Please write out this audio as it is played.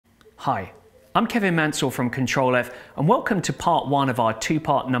Hi, I'm Kevin Mansell from Control F and welcome to part 1 of our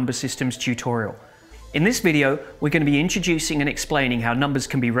two-part number systems tutorial. In this video, we're going to be introducing and explaining how numbers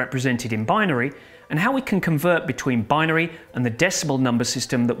can be represented in binary and how we can convert between binary and the decimal number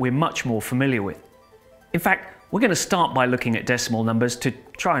system that we're much more familiar with. In fact, we're going to start by looking at decimal numbers to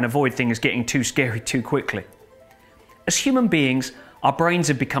try and avoid things getting too scary too quickly. As human beings, our brains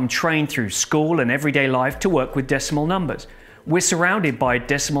have become trained through school and everyday life to work with decimal numbers. We're surrounded by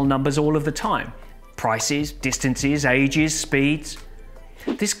decimal numbers all of the time. Prices, distances, ages, speeds.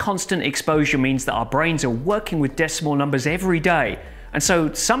 This constant exposure means that our brains are working with decimal numbers every day, and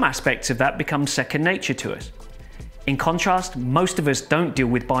so some aspects of that become second nature to us. In contrast, most of us don't deal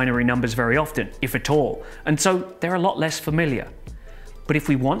with binary numbers very often, if at all, and so they're a lot less familiar. But if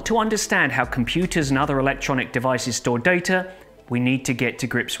we want to understand how computers and other electronic devices store data, we need to get to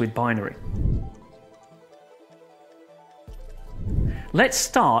grips with binary. Let's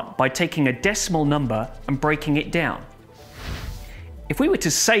start by taking a decimal number and breaking it down. If we were to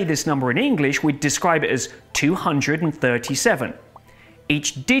say this number in English, we'd describe it as 237.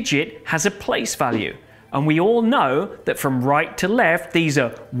 Each digit has a place value, and we all know that from right to left these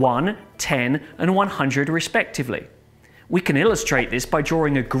are 1, 10 and 100 respectively. We can illustrate this by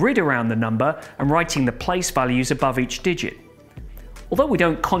drawing a grid around the number and writing the place values above each digit. Although we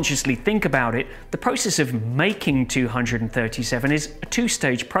don't consciously think about it, the process of making 237 is a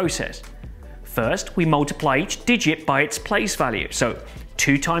two-stage process. First, we multiply each digit by its place value, so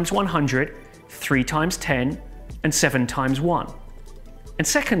 2 times 100, 3 times 10, and 7 times 1. And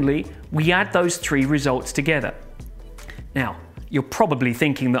secondly, we add those three results together. Now, you're probably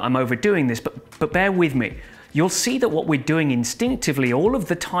thinking that I'm overdoing this, but bear with me. You'll see that what we're doing instinctively all of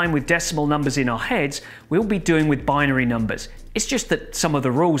the time with decimal numbers in our heads, we'll be doing with binary numbers. It's just that some of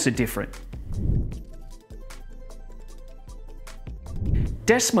the rules are different.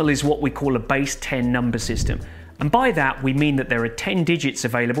 Decimal is what we call a base 10 number system, and by that we mean that there are 10 digits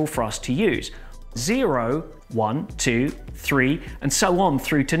available for us to use. 0, 1, 2, 3, and so on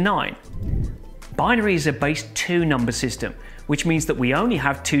through to 9. Binary is a base 2 number system, which means that we only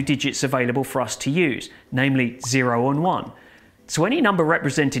have 2 digits available for us to use, namely 0 and 1. So any number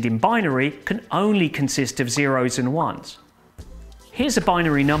represented in binary can only consist of zeros and ones. Here's a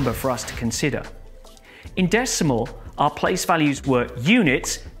binary number for us to consider. In decimal, our place values were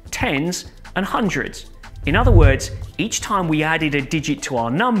units, tens, and hundreds. In other words, each time we added a digit to our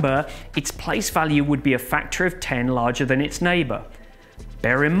number, its place value would be a factor of 10 larger than its neighbour.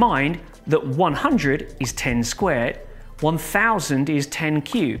 Bear in mind that 100 is 10 squared, 1000 is 10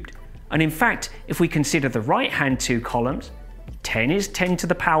 cubed, and in fact, if we consider the right-hand two columns, 10 is 10 to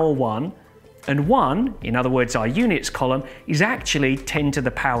the power 1, and 1, in other words our units column, is actually 10 to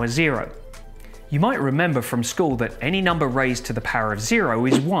the power 0. You might remember from school that any number raised to the power of 0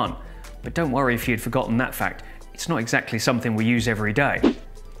 is 1, but don't worry if you'd forgotten that fact. It's not exactly something we use every day.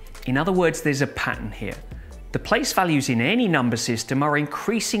 In other words, there's a pattern here. The place values in any number system are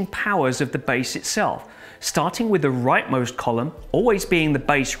increasing powers of the base itself, starting with the rightmost column always being the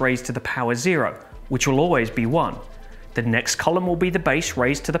base raised to the power 0, which will always be 1. The next column will be the base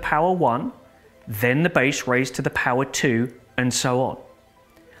raised to the power 1, then the base raised to the power 2, and so on.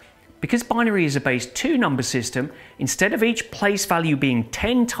 Because binary is a base 2 number system, instead of each place value being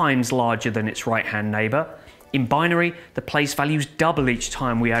 10 times larger than its right-hand neighbour, in binary the place values double each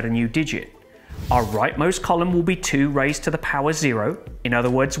time we add a new digit. Our rightmost column will be 2 raised to the power 0, in other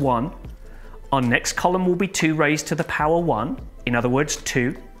words 1. Our next column will be 2 raised to the power 1, in other words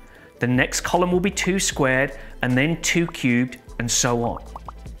 2. The next column will be 2 squared, and then 2 cubed, and so on.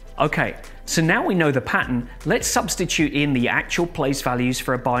 Okay, so now we know the pattern, let's substitute in the actual place values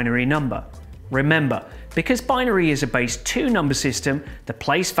for a binary number. Remember, because binary is a base 2 number system, the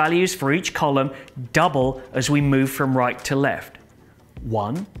place values for each column double as we move from right to left.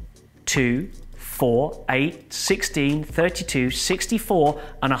 1, 2, 4, 8, 16, 32, 64,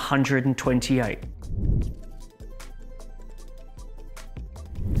 and 128.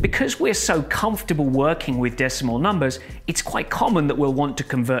 Because we're so comfortable working with decimal numbers, it's quite common that we'll want to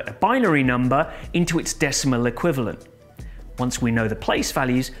convert a binary number into its decimal equivalent. Once we know the place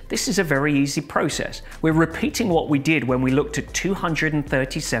values, this is a very easy process. We're repeating what we did when we looked at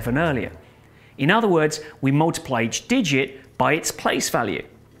 237 earlier. In other words, we multiply each digit by its place value.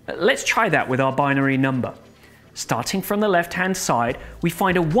 Let's try that with our binary number. Starting from the left-hand side, we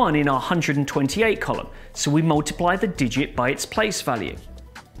find a 1 in our 128 column, so we multiply the digit by its place value.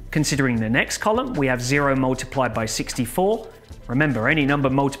 Considering the next column, we have 0 multiplied by 64. Remember, any number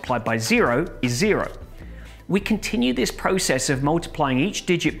multiplied by 0 is 0. We continue this process of multiplying each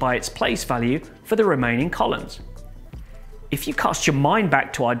digit by its place value for the remaining columns. If you cast your mind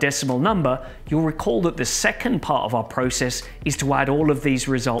back to our decimal number, you'll recall that the second part of our process is to add all of these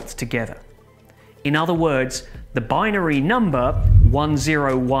results together. In other words, the binary number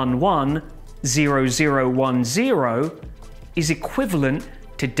 10110010 is equivalent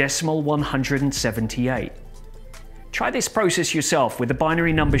to decimal 178. Try this process yourself with the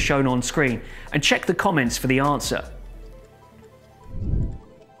binary number shown on screen and check the comments for the answer.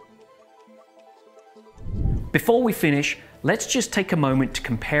 Before we finish, let's just take a moment to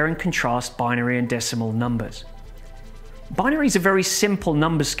compare and contrast binary and decimal numbers. Binary is a very simple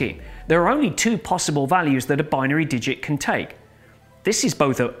number scheme. There are only two possible values that a binary digit can take. This is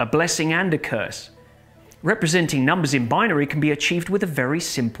both a blessing and a curse. Representing numbers in binary can be achieved with a very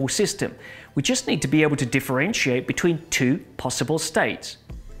simple system. We just need to be able to differentiate between two possible states.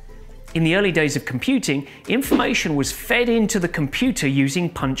 In the early days of computing, information was fed into the computer using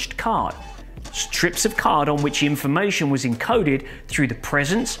punched card. Strips of card on which information was encoded through the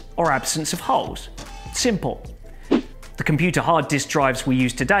presence or absence of holes. Simple. The computer hard disk drives we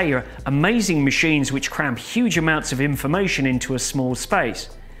use today are amazing machines which cram huge amounts of information into a small space.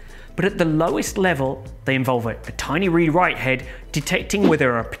 But at the lowest level, they involve a tiny read-write head detecting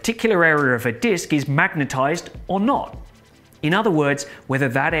whether a particular area of a disk is magnetized or not. In other words, whether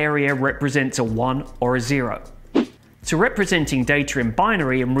that area represents a 1 or a 0. So representing data in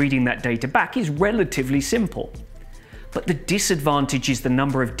binary and reading that data back is relatively simple. But the disadvantage is the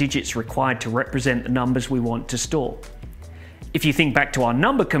number of digits required to represent the numbers we want to store. If you think back to our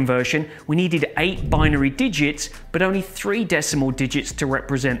number conversion, we needed 8 binary digits, but only 3 decimal digits to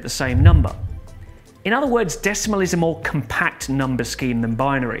represent the same number. In other words, decimal is a more compact number scheme than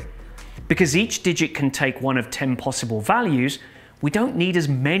binary. Because each digit can take one of 10 possible values, we don't need as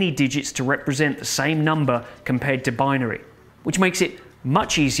many digits to represent the same number compared to binary, which makes it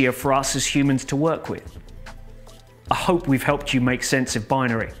much easier for us as humans to work with. I hope we've helped you make sense of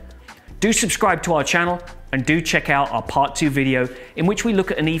binary. Do subscribe to our channel and do check out our part 2 video in which we look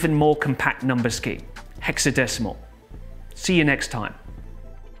at an even more compact number scheme, hexadecimal. See you next time.